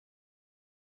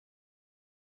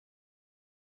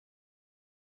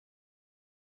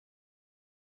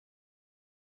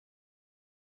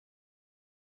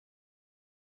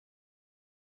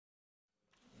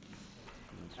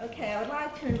Okay, I would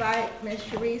like to invite Ms.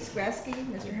 Cherise Gresky,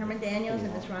 Mr. Herman Daniels,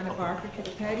 and Ms. Rhonda Barker to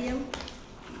the podium.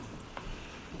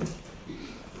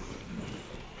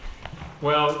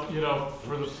 Well,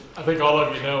 I think all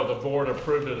of you know the board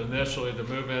approved it initially to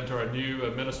move into our new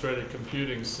administrative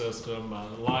computing system,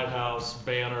 Lighthouse,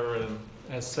 Banner, and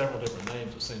has several different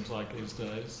names, it seems like, these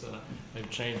days. They've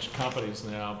changed companies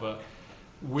now, but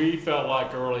we felt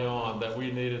like early on that we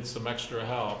needed some extra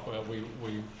help.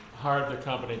 We hired the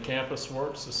company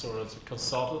CampusWorks as sort of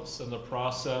consultants in the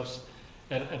process,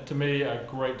 and to me, a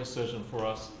great decision for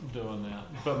us doing that.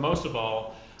 But most of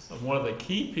all, one of the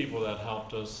key people that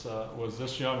helped us was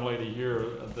this young lady here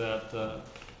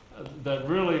that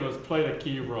really played a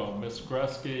key role. Ms.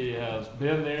 Gresky has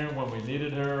been there when we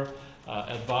needed her,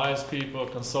 advised people,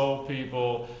 consoled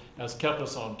people, has kept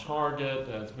us on target,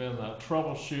 has been a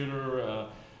troubleshooter,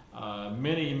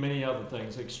 many other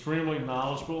things. Extremely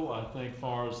knowledgeable, I think, as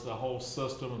far as the whole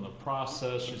system and the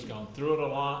process. She's gone through it a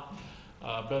lot.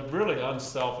 But really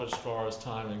unselfish as far as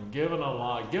time, and given a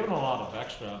lot of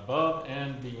extra above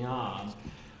and beyond,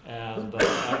 and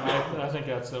I think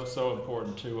that's so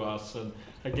important to us. And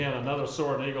again, another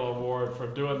Soaring Eagle Award for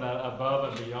doing that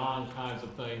above and beyond kinds of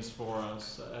things for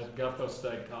us at Gulfport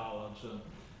State College. And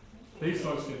these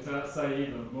folks can say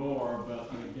even more, but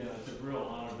again, it's a real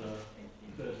honor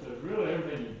to really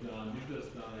everything you've done. You've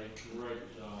just done a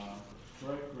great job,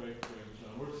 great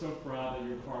job. We're so proud that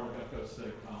you're part of Gulfport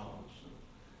State College.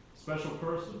 Special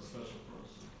person.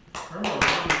 Herman,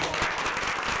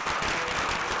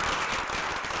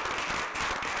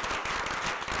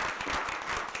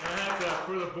 and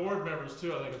for the board members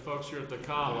too, I think the folks here at the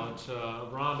college,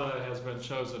 Rhonda has been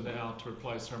chosen now to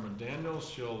replace Herman Daniels.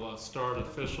 She'll start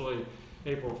officially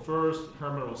April 1st.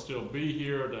 Herman will still be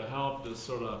here to help to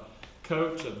sort of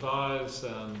coach, advise,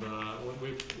 and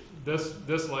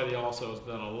this lady also has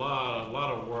done a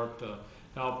lot of work to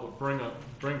help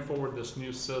bring forward this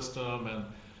new system, and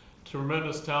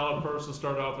tremendous talent person.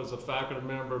 Started off as a faculty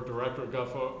member, director at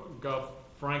Guff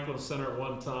Franklin Center at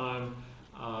one time,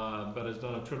 but has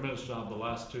done a tremendous job the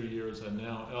last 2 years, and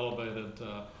now elevated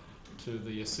to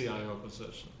the CIO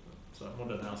position. So I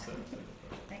wanted to announce that.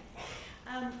 Thanks.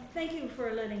 Thank you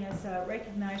for letting us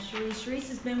recognize Cherise. Cherise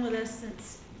has been with us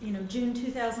since June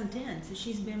 2010, so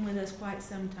she's been with us quite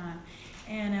some time.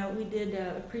 And we did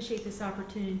appreciate this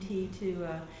opportunity to,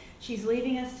 she's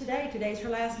leaving us today. Today's her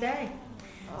last day.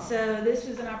 So this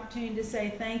was an opportunity to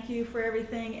say thank you for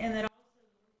everything, and that also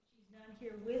what she's done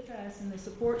here with us and the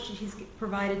support she's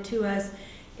provided to us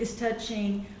is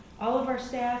touching all of our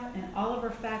staff and all of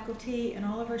our faculty and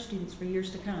all of our students for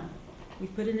years to come.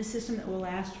 We've put in a system that will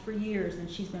last for years, and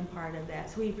she's been part of that.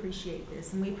 So we appreciate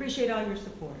this, and we appreciate all your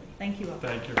support. Thank you all.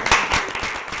 Thank you.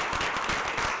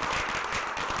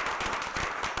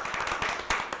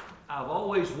 I've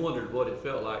always wondered what it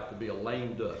felt like to be a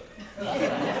lame duck.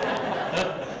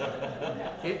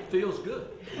 It feels good.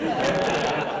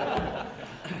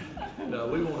 No,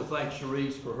 we want to thank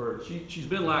Cherise for her. She's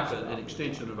been like an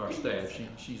extension of our staff.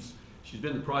 She's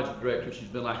been the project director. She's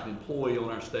been like an employee on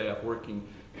our staff, working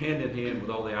hand in hand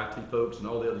with all the IT folks and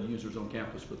all the other users on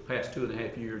campus for the past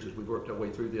 2.5 years as we've worked our way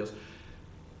through this.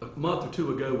 A month or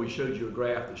two ago, we showed you a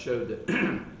graph that showed that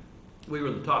we were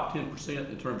in the top 10%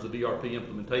 in terms of ERP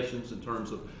implementations, in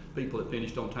terms of people that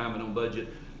finished on time and on budget.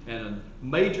 And a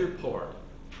major part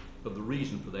of the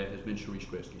reason for that has been Cherise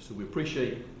Gresky. So we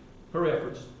appreciate her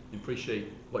efforts and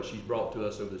appreciate what she's brought to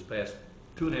us over this past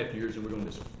 2.5 years, and we're going to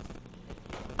miss her.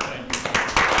 Thank you.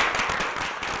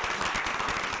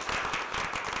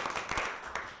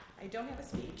 I don't have a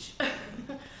speech.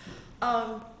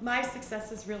 My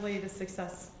success is really the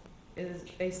success is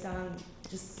based on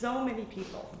just so many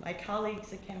people, my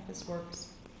colleagues at CampusWorks,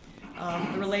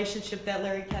 the relationship that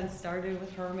Larry Kent started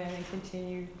with Herman and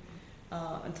continued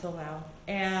until now,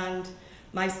 and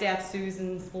my staff,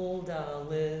 Susan Spolda,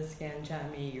 Liz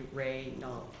Ganjami, Ray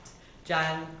Nault,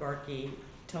 John Gorky,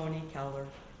 Tony Keller,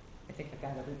 I think I've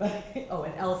got everybody, oh,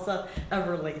 and Elsa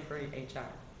Everly for HR.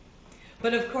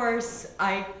 But of course,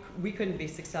 we couldn't be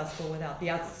successful without the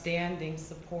outstanding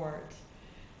support,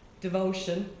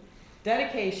 devotion,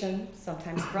 dedication,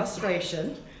 sometimes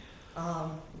frustration,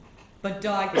 but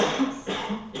doggedness,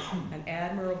 an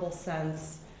admirable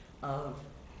sense of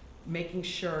making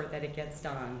sure that it gets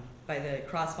done by the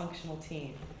cross-functional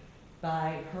team,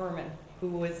 by Herman, who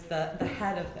was the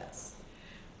head of this,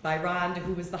 by Rhonda,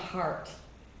 who was the heart,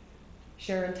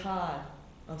 Sharon Todd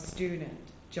of student,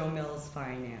 Joe Mills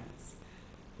finance,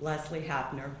 Leslie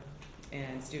Hapner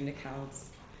in student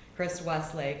accounts, Chris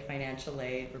Westlake, financial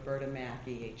aid, Roberta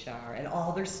Mackey, HR, and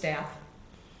all their staff.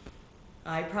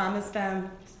 I promised them,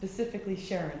 specifically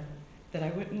Sharon, that I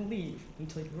wouldn't leave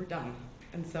until you were done.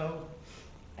 And so,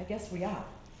 I guess we are.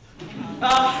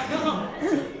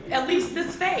 At least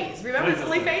this phase. Remember, it's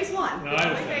only phase one. No, It's I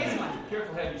only understand. phase one.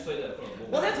 Careful how you say that, folks.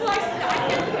 Well, that's what I said. I'm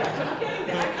getting there. I'm getting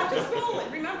there. I'm just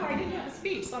rolling. Remember, I didn't have a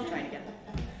speech, so I'm trying to get there.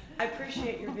 I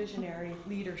appreciate your visionary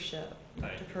leadership,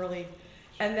 Thank Dr. you. Curley,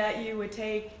 and that you would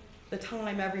take the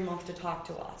time every month to talk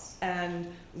to us and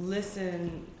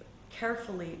listen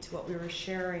carefully to what we were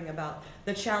sharing about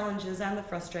the challenges and the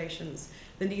frustrations,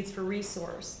 the needs for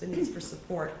resource, the needs for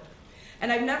support.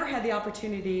 And I've never had the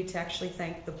opportunity to actually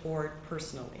thank the board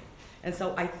personally. And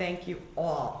so I thank you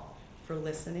all for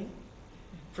listening,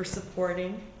 for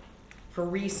supporting, for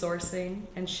resourcing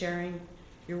and sharing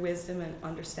your wisdom and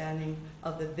understanding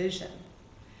of the vision.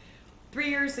 3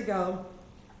 years ago,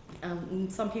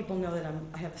 and some people know that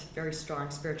I have a very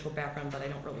strong spiritual background, but I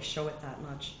don't really show it that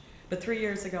much. But 3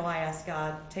 years ago, I asked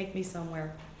God, take me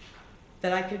somewhere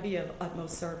that I could be of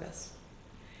utmost service.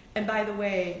 And by the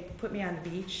way, put me on the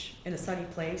beach in a sunny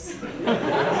place. And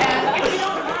if you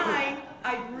don't mind,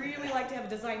 I'd really like to have a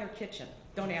designer kitchen.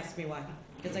 Don't ask me why,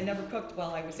 because I never cooked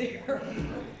while I was here.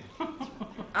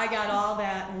 I got all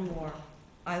that and more.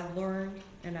 I learned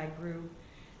and I grew,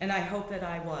 and I hope that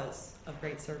I was of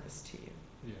great service to you.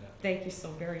 Yeah, Thank you so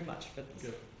very much for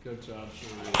this. good job,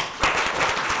 Cherie.